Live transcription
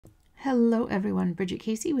Hello everyone, Bridget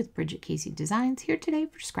Casey with Bridget Casey Designs here today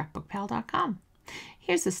for ScrapbookPal.com.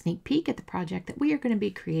 Here's a sneak peek at the project that we are going to be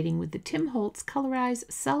creating with the Tim Holtz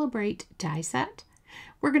Colorize Celebrate die set.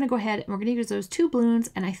 We're going to go ahead and we're going to use those two balloons,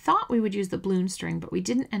 and I thought we would use the balloon string, but we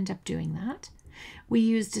didn't end up doing that. We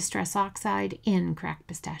used Distress Oxide in Cracked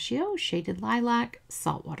Pistachio, Shaded Lilac,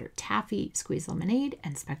 Saltwater Taffy, Squeezed Lemonade,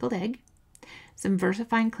 and Speckled Egg. Some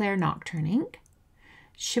VersaFine Clair Nocturne ink,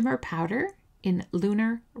 Shimmer powder in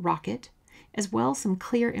Lunar Rocket, as well as some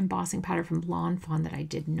clear embossing powder from Lawn Fawn that I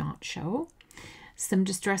did not show. Some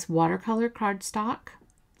Distress Watercolor Cardstock.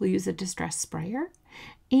 We'll use a Distress Sprayer.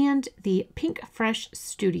 And the Pink Fresh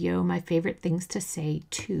Studio, My Favorite Things to Say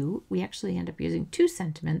 2. We actually end up using 2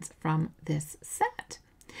 sentiments from this set.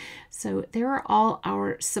 So there are all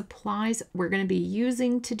our supplies we're going to be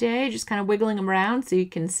using today, just kind of wiggling them around so you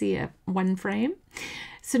can see one frame.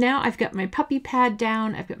 So now I've got my puppy pad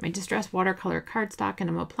down, I've got my Distress Watercolor cardstock, and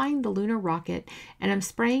I'm applying the Lunar Rocket, and I'm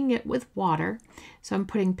spraying it with water. So I'm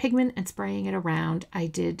putting pigment and spraying it around. I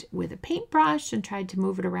did with a paintbrush and tried to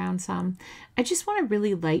move it around some. I just want a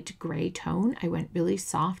really light gray tone. I went really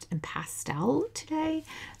soft and pastel today.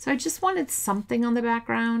 So I just wanted something on the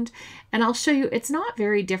background, and I'll show you, it's not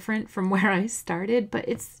very different from where I started, but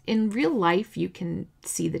it's in real life, you can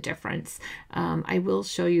see the difference. I will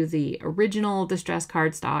show you the original Distress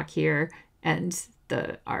cardstock here and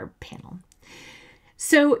our panel.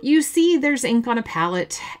 So you see there's ink on a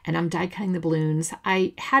palette, and I'm die cutting the balloons.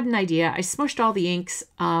 I had an idea. I smushed all the inks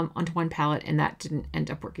onto one palette, and that didn't end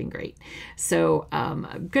up working great. So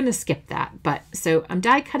I'm going to skip that. So I'm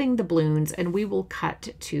die cutting the balloons, and we will cut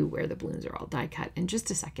to where the balloons are all die cut in just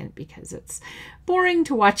a second because it's boring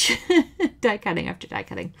to watch die cutting after die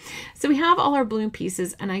cutting. So we have all our balloon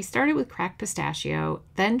pieces, and I started with Cracked Pistachio,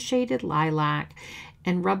 then Shaded Lilac,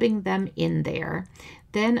 and rubbing them in there.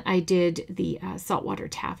 Then I did the Saltwater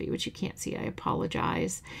Taffy, which you can't see, I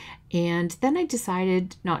apologize. And then I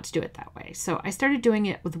decided not to do it that way. So I started doing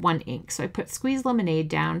it with one ink. So I put Squeezed Lemonade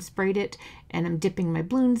down, sprayed it, and I'm dipping my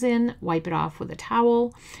balloons in, wipe it off with a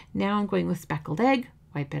towel. Now I'm going with Speckled Egg,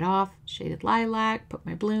 wipe it off, Shaded Lilac, put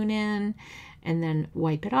my balloon in, and then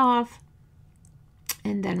wipe it off.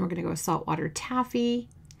 And then we're gonna go with Saltwater Taffy,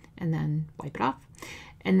 and then wipe it off.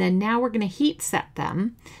 And then now we're going to heat set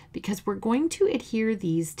them because we're going to adhere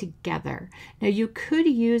these together. Now you could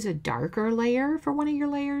use a darker layer for one of your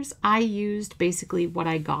layers. I used basically what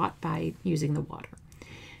I got by using the water.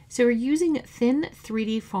 So we're using thin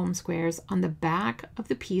 3D foam squares on the back of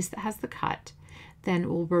the piece that has the cut. Then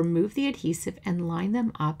we'll remove the adhesive and line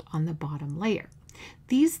them up on the bottom layer.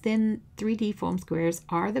 These thin 3D foam squares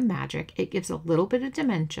are the magic. It gives a little bit of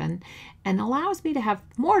dimension and allows me to have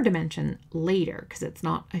more dimension later because it's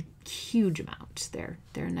not a huge amount. They're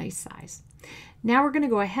a nice size. Now we're going to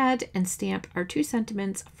go ahead and stamp our 2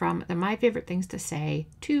 sentiments from the My Favorite Things to Say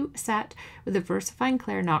 2 set with the VersaFine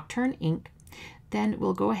Clair Nocturne ink. Then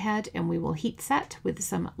we'll go ahead and we will heat set with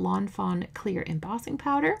some Lawn Fawn clear embossing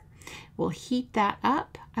powder. We'll heat that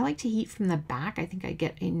up. I like to heat from the back. I think I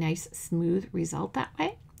get a nice smooth result that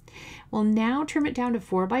way. We'll now trim it down to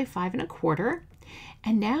 4 by 5 1/4.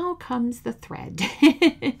 And now comes the thread.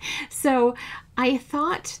 So I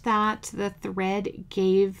thought that the thread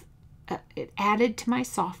it added to my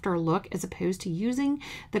softer look as opposed to using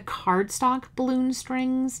the cardstock balloon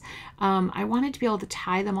strings. I wanted to be able to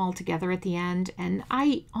tie them all together at the end. And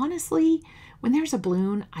I honestly, when there's a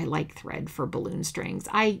balloon, I like thread for balloon strings.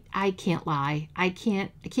 I can't lie. I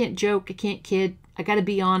can't joke. I can't kid. I got to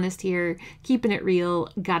be honest here. Keeping it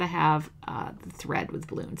real. Got to have the thread with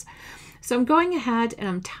balloons. So I'm going ahead and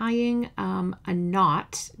I'm tying a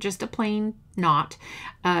knot, just a plain knot,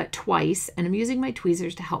 twice, and I'm using my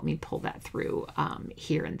tweezers to help me pull that through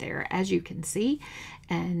here and there, as you can see.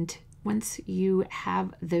 And once you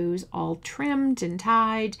have those all trimmed and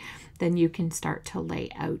tied, then you can start to lay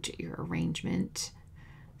out your arrangement.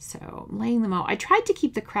 So I'm laying them out. I tried to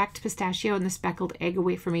keep the Cracked Pistachio and the Speckled Egg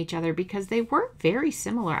away from each other because they were very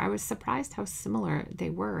similar. I was surprised how similar they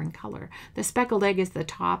were in color. The Speckled Egg is the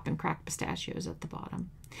top and Cracked Pistachio is at the bottom.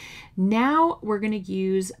 Now we're going to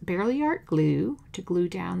use Barely Art glue to glue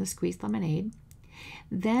down the Squeezed Lemonade.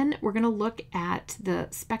 Then we're going to look at the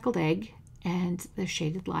Speckled Egg and the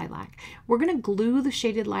Shaded Lilac. We're going to glue the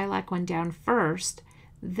Shaded Lilac one down first.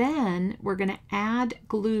 Then we're going to add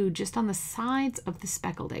glue just on the sides of the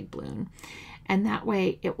Speckled Egg balloon, and that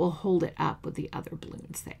way it will hold it up with the other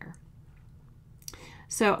balloons there.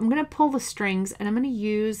 So I'm going to pull the strings, and I'm going to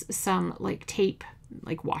use some like tape,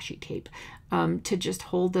 like washi tape, to just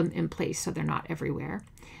hold them in place so they're not everywhere.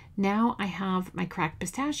 Now I have my Cracked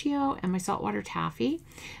Pistachio and my Saltwater Taffy.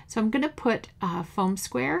 So I'm going to put a foam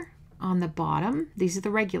square on the bottom. These are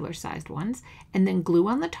the regular sized ones. And then glue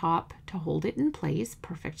on the top to hold it in place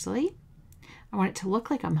perfectly. I want it to look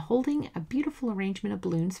like I'm holding a beautiful arrangement of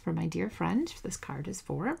balloons for my dear friend this card is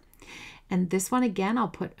for. And this one again, I'll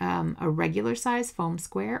put a regular size foam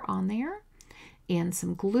square on there and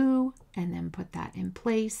some glue and then put that in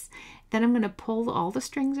place. Then I'm going to pull all the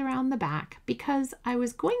strings around the back because I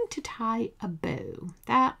was going to tie a bow.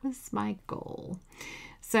 That was my goal.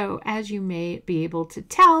 So as you may be able to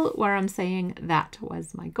tell where I'm saying that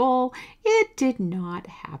was my goal, it did not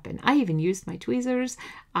happen. I even used my tweezers.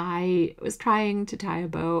 I was trying to tie a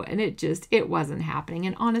bow and it wasn't happening.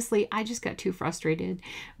 And honestly, I just got too frustrated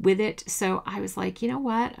with it. So I was like, you know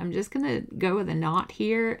what? I'm just going to go with a knot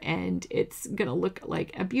here and it's going to look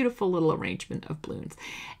like a beautiful little arrangement of balloons.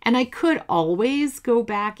 And I could always go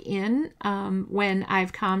back in when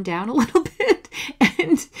I've calmed down a little bit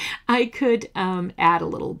and I could add a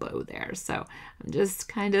little bow there. So I'm just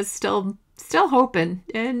kind of still hoping,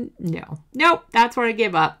 and nope, that's where I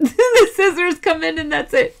give up. The scissors come in and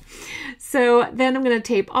that's it. So then I'm going to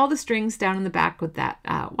tape all the strings down in the back with that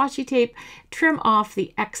washi tape, trim off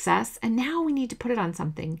the excess, and now we need to put it on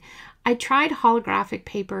something. I tried holographic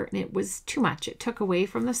paper and it was too much. It took away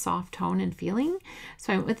from the soft tone and feeling.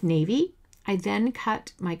 So I went with navy. I then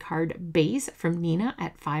cut my card base from Nina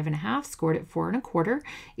at 5.5, scored at 4 1/4.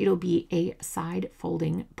 It'll be a side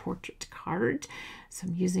folding portrait card. So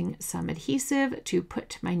I'm using some adhesive to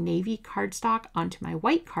put my navy cardstock onto my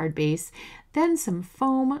white card base, then some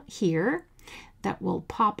foam here that will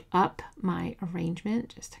pop up my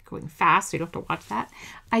arrangement. Just going fast, so you don't have to watch that.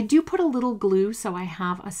 I do put a little glue, so I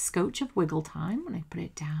have a scotch of wiggle time when I put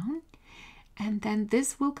it down. And then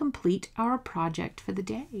this will complete our project for the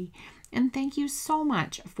day. And thank you so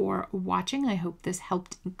much for watching. I hope this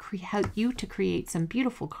helped you to create some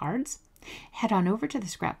beautiful cards. Head on over to the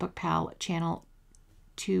Scrapbook Pal channel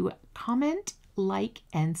to comment, like,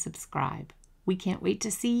 and subscribe. We can't wait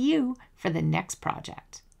to see you for the next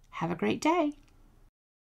project. Have a great day.